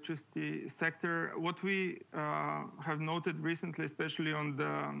electricity sector. What we have noted recently, especially on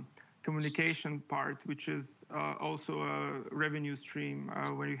the communication part, which is also a revenue stream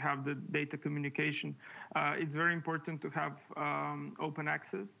when you have the data communication, it's very important to have open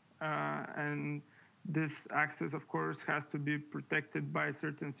access, and this access, of course, has to be protected by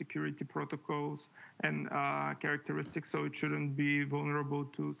certain security protocols and characteristics, so it shouldn't be vulnerable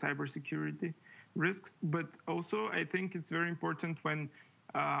to cybersecurity risks. But also, I think it's very important when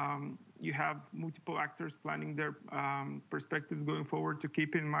you have multiple actors planning their perspectives going forward to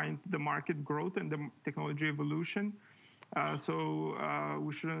keep in mind the market growth and the technology evolution. So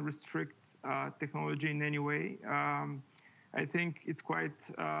we shouldn't restrict technology in any way. I think it's quite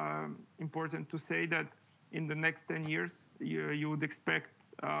important to say that in the next 10 years, you would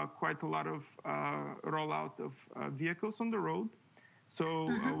expect quite a lot of rollout of vehicles on the road. So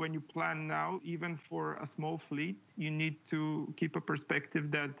when you plan now, even for a small fleet, you need to keep a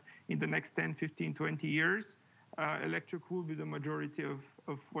perspective that in the next 10, 15, 20 years, electric will be the majority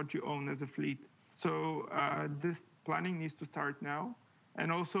of what you own as a fleet. So this planning needs to start now. And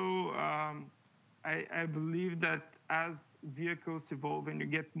also, I believe that as vehicles evolve and you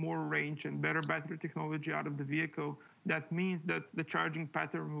get more range and better battery technology out of the vehicle, that means that the charging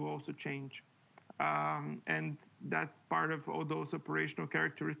pattern will also change. And that's part of all those operational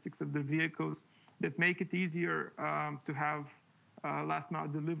characteristics of the vehicles that make it easier to have last mile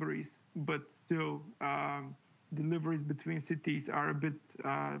deliveries, but still deliveries between cities are a bit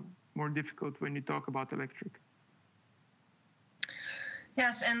more difficult when you talk about electric.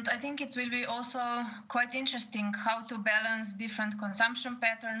 Yes, and I think it will be also quite interesting how to balance different consumption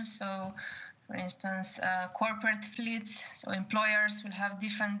patterns. So, for instance, corporate fleets, so employers will have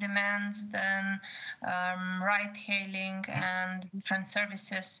different demands than ride-hailing and different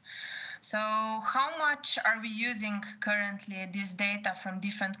services. So how much are we using currently this data from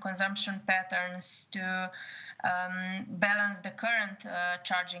different consumption patterns to balance the current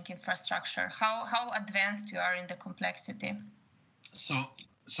charging infrastructure? How advanced we are in the complexity? So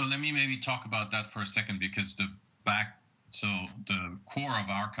let me maybe talk about that for a second, because the core of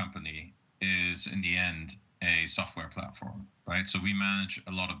our company is in the end a software platform, right? So we manage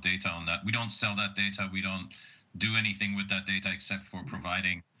a lot of data on that. We don't sell that data. We don't do anything with that data except for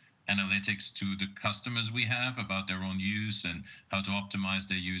providing analytics to the customers we have about their own use and how to optimize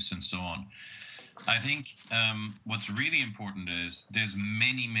their use and so on. I think what's really important is there's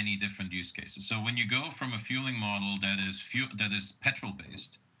many different use cases. So when you go from a fueling model that is petrol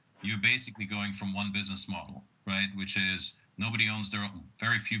based, you're basically going from one business model, right? Which is nobody owns their own,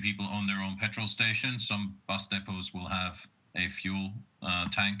 very few people own their own petrol station. Some bus depots will have a fuel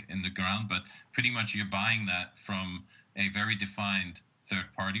tank in the ground, but pretty much you're buying that from a very defined third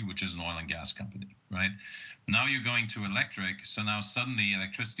party, which is an oil and gas company, right? Now you're going to electric, so now suddenly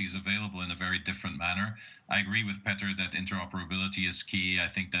electricity is available in a very different manner. I agree with Peter that interoperability is key. I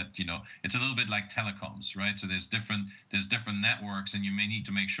think that, you know, it's a little bit like telecoms, right? So there's different networks, and you may need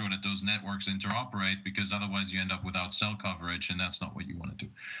to make sure that those networks interoperate, because otherwise you end up without cell coverage, and that's not what you want to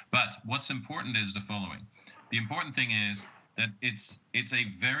do. But what's important is the following. The important thing is that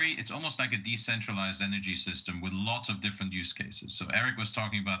it's almost like a decentralized energy system with lots of different use cases. So Eric was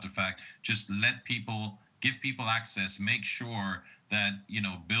talking about the fact, just give people access, make sure that, you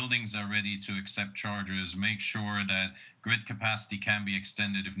know, buildings are ready to accept chargers, make sure that grid capacity can be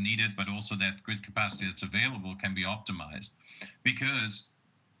extended if needed, but also that grid capacity that's available can be optimized, because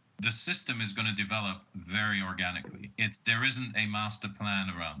the system is going to develop very organically. There isn't a master plan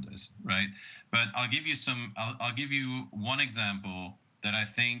around this, right? But I'll give you one example that I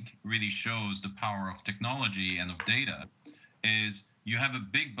think really shows the power of technology and of data. Is you have a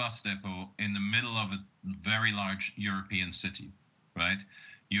big bus depot in the middle of a very large European city, right?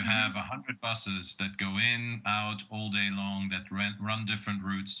 You have 100 buses that go in, out all day long, that run different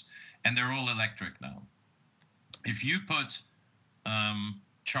routes, and they're all electric now. If you put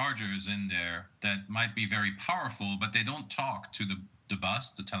chargers in there that might be very powerful, but they don't talk to the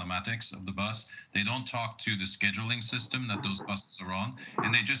bus, the telematics of the bus. They don't talk to the scheduling system that those buses are on,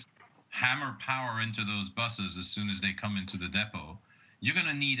 and they just hammer power into those buses as soon as they come into the depot. You're going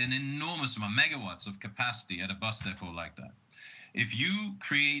to need an enormous amount, megawatts of capacity at a bus depot like that. If you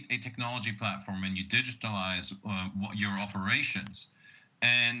create a technology platform and you digitalize your operations,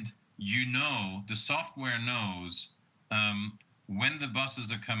 and you know, the software knows when the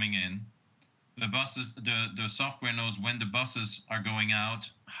buses are coming in, the software knows when the buses are going out,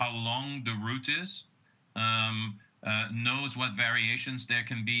 how long the route is, knows what variations there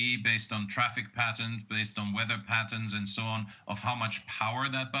can be based on traffic patterns, based on weather patterns, and so on, of how much power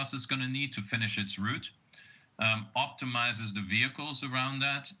that bus is going to need to finish its route, optimizes the vehicles around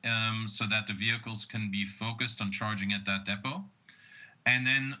that, so that the vehicles can be focused on charging at that depot. And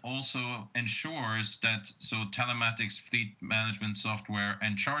then also ensures that, so telematics, fleet management software,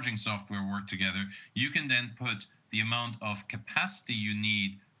 and charging software work together. You can then put the amount of capacity you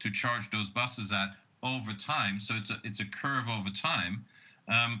need to charge those buses at over time. So it's a curve over time,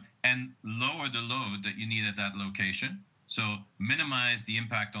 and lower the load that you need at that location. So minimize the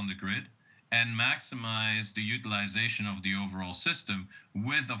impact on the grid and maximize the utilization of the overall system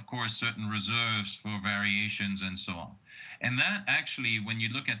with, of course, certain reserves for variations and so on. And that actually, when you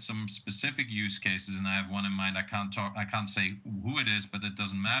look at some specific use cases, and I have one in mind, I can't say who it is, but it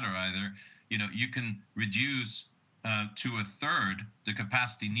doesn't matter either. You know, you can reduce to a third the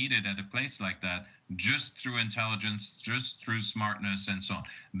capacity needed at a place like that just through intelligence, just through smartness and so on.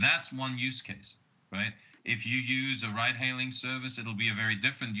 That's one use case, right? if you use a ride-hailing service, it'll be a very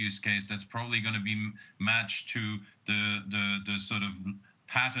different use case that's probably going to be matched to the sort of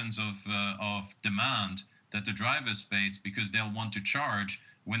patterns of demand that the drivers face, because they'll want to charge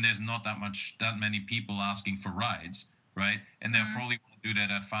when there's not that many people asking for rides, right? And they'll probably want to do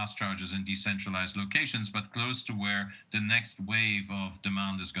that at fast chargers in decentralized locations, but close to where the next wave of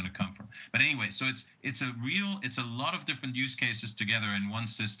demand is going to come from. But anyway, so it's a lot of different use cases together in one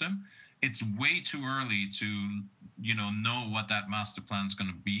system. It's way too early to know what that master plan is going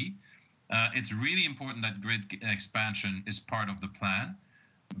to be. It's really important that grid expansion is part of the plan,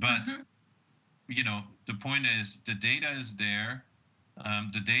 but the point is the data is there.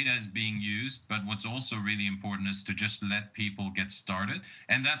 The data is being used, but what's also really important is to just let people get started.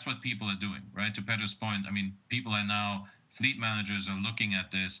 And that's what people are doing, right? To Peter's point, I mean, people are now, fleet managers are looking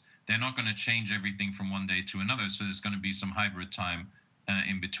at this. They're not going to change everything from one day to another. So there's going to be some hybrid time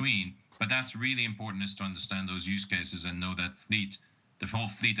in between. But that's really important, is to understand those use cases and know that the whole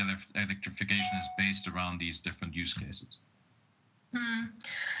fleet electrification is based around these different use cases.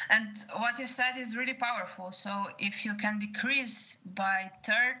 And what you said is really powerful. So if you can decrease by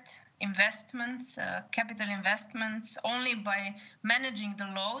third investments, capital investments, only by managing the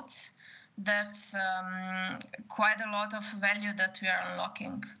loads, that's quite a lot of value that we are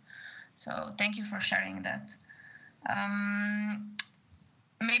unlocking. So thank you for sharing that.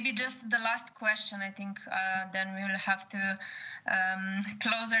 Maybe just the last question, I think then we will have to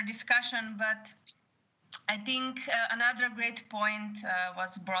close our discussion, but I think another great point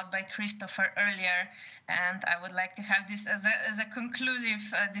was brought by Christopher earlier, and I would like to have this as a conclusive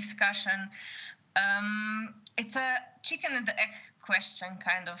discussion. It's a chicken and the egg question,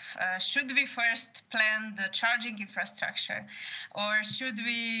 kind of. Should we first plan the charging infrastructure, or should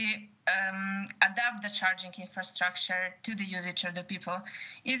we adapt the charging infrastructure to the usage of the people?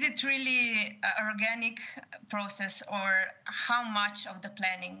 Is it really an organic process, or how much of the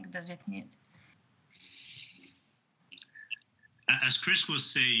planning does it need? As Chris was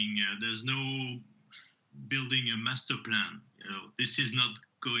saying, there's no building a master plan. This is not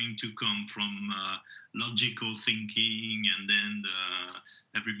going to come from logical thinking, and then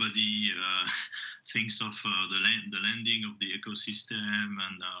everybody thinks of the landing of the ecosystem,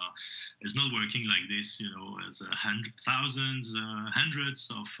 and it's not working like this. As thousands, hundreds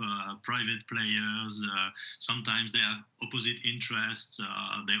of private players. Sometimes they have opposite interests.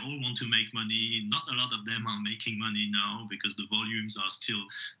 They all want to make money. Not a lot of them are making money now because the volumes are still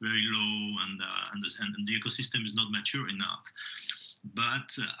very low, and the ecosystem is not mature enough.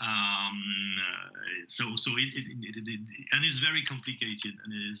 But and it's very complicated,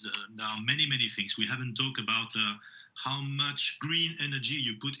 and there are many things we haven't talked about. How much green energy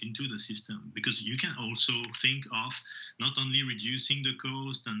you put into the system, because you can also think of not only reducing the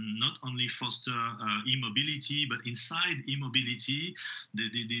cost and not only foster e-mobility, but inside e-mobility,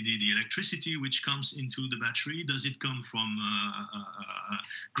 the electricity which comes into the battery, does it come from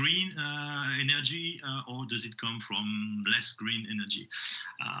green energy, or does it come from less green energy?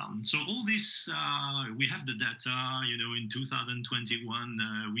 So all this, we have the data. In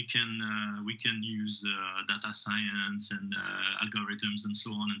 2021, we can use data science and algorithms and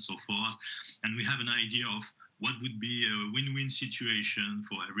so on and so forth, and we have an idea of what would be a win-win situation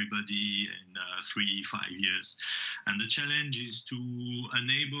for everybody in 3-5 years. And the challenge is to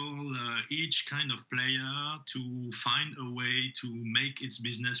enable each kind of player to find a way to make its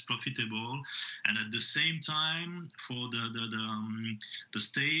business profitable, and at the same time for the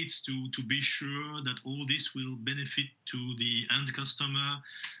states to be sure that all this will benefit to the end customer,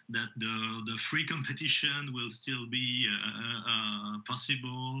 that the free competition will still be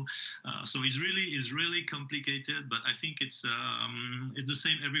possible. So it's really complicated. But I think it's the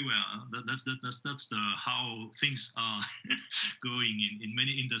same everywhere. That's how things are going in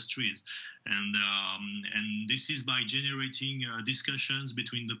many industries, and this is by generating discussions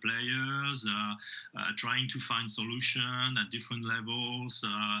between the players, trying to find solutions at different levels,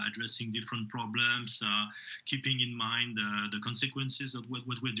 addressing different problems, keeping in mind the consequences of what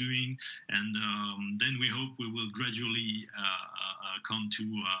we're doing, and then we hope we will gradually come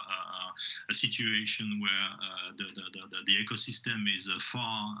to a situation where the ecosystem is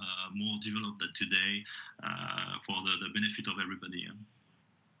far more developed than today, for the benefit of everybody.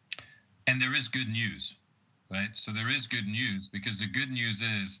 And there is good news, right? So there is good news, because the good news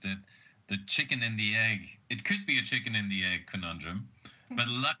is that the chicken and the egg, it could be a chicken and the egg conundrum, but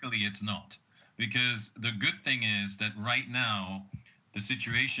luckily it's not. Because the good thing is that right now, the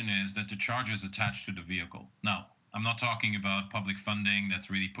situation is that the charger is attached to the vehicle. Now, I'm not talking about public funding that's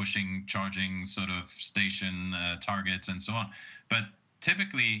really pushing charging sort of station targets and so on. But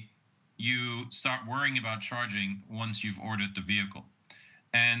typically, you start worrying about charging once you've ordered the vehicle.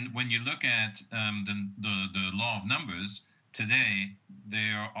 And when you look at the law of numbers, today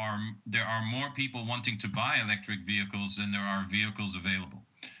there are more people wanting to buy electric vehicles than there are vehicles available.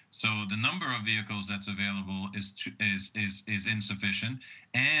 So the number of vehicles that's available is insufficient,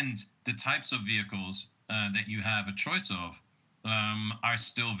 and the types of vehicles that you have a choice of are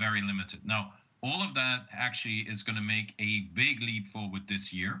still very limited. Now, all of that actually is going to make a big leap forward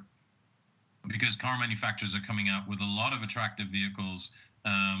this year, because car manufacturers are coming out with a lot of attractive vehicles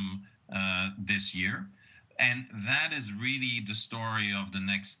this year. And that is really the story of the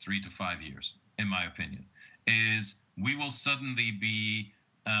next 3 to 5 years, in my opinion, is we will suddenly be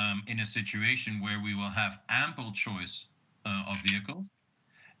in a situation where we will have ample choice of vehicles.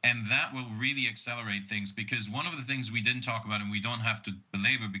 And that will really accelerate things, because one of the things we didn't talk about, and we don't have to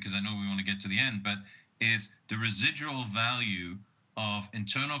belabor because I know we want to get to the end, but is the residual value of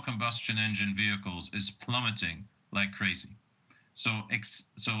internal combustion engine vehicles is plummeting like crazy. So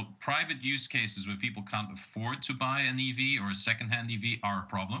private use cases where people can't afford to buy an EV or a secondhand EV are a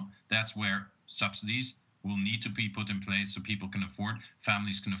problem. That's where subsidies will need to be put in place so people can afford,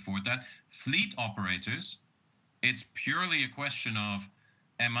 families can afford that. Fleet operators, it's purely a question of,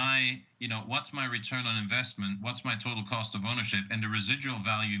 what's my return on investment? What's my total cost of ownership? And the residual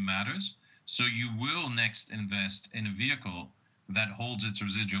value matters. So you will next invest in a vehicle that holds its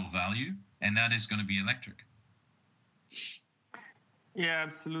residual value, and that is going to be electric. Yeah,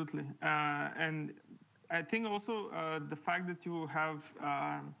 absolutely. And I think also the fact that you have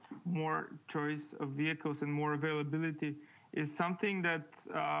more choice of vehicles and more availability is something that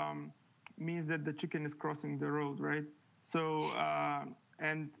means that the chicken is crossing the road, right? So,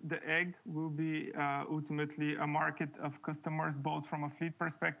 and the egg will be ultimately a market of customers, both from a fleet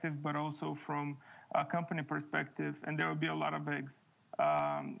perspective, but also from a company perspective, and there will be a lot of eggs.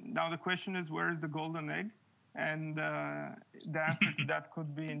 Now the question is, where is the golden egg? And the answer to that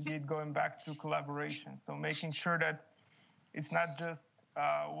could be indeed going back to collaboration. So making sure that it's not just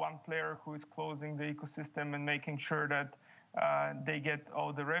one player who is closing the ecosystem and making sure that they get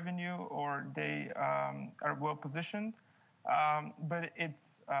all the revenue or they are well positioned. But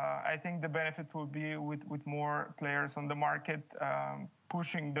it's, I think the benefit will be with more players on the market,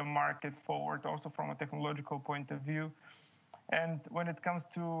 pushing the market forward also from a technological point of view. And when it comes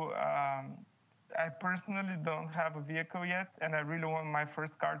to, I personally don't have a vehicle yet, and I really want my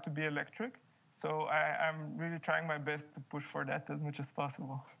first car to be electric. So I'm really trying my best to push for that as much as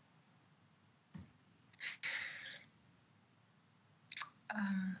possible.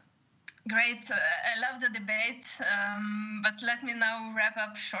 Great. I love the debate, but let me now wrap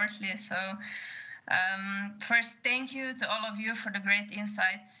up shortly. So first, thank you to all of you for the great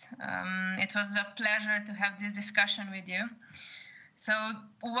insights. It was a pleasure to have this discussion with you. So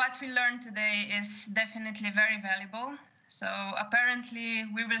what we learned today is definitely very valuable. So apparently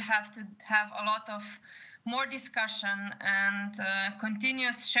we will have to have a lot of more discussion and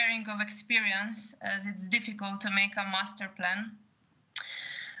continuous sharing of experience, as it's difficult to make a master plan.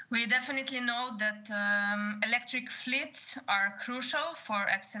 We definitely know that electric fleets are crucial for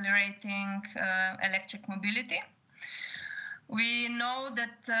accelerating electric mobility. We know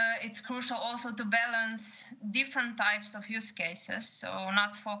that it's crucial also to balance different types of use cases, so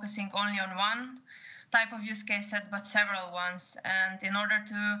not focusing only on one type of use case, but several ones. And in order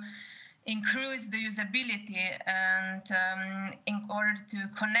to increase the usability and in order to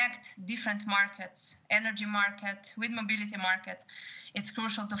connect different markets, energy market with mobility market, it's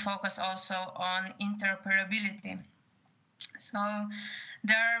crucial to focus also on interoperability. So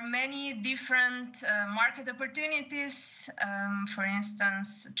there are many different market opportunities. For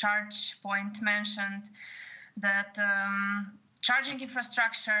instance, ChargePoint mentioned that charging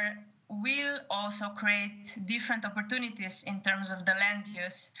infrastructure will also create different opportunities in terms of the land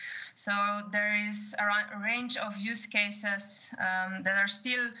use. So there is a range of use cases that are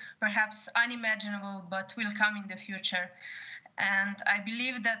still perhaps unimaginable, but will come in the future. And I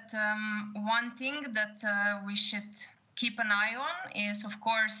believe that one thing that we should keep an eye on is, of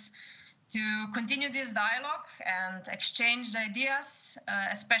course, to continue this dialogue and exchange the ideas,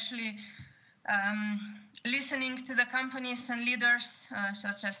 especially listening to the companies and leaders,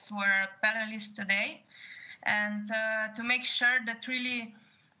 such as were panelists today, and to make sure that really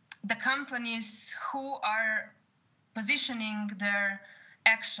the companies who are positioning their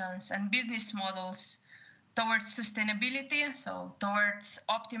actions and business models towards sustainability, so towards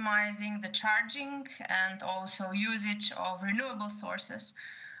optimizing the charging and also usage of renewable sources,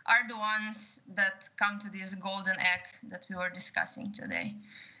 are the ones that come to this golden egg that we were discussing today.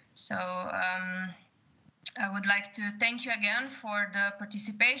 So I would like to thank you again for the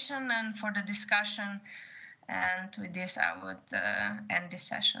participation and for the discussion. And with this, I would end this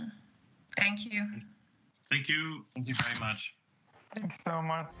session. Thank you. Thank you. Thank you very much. Thanks so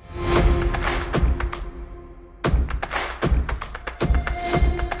much.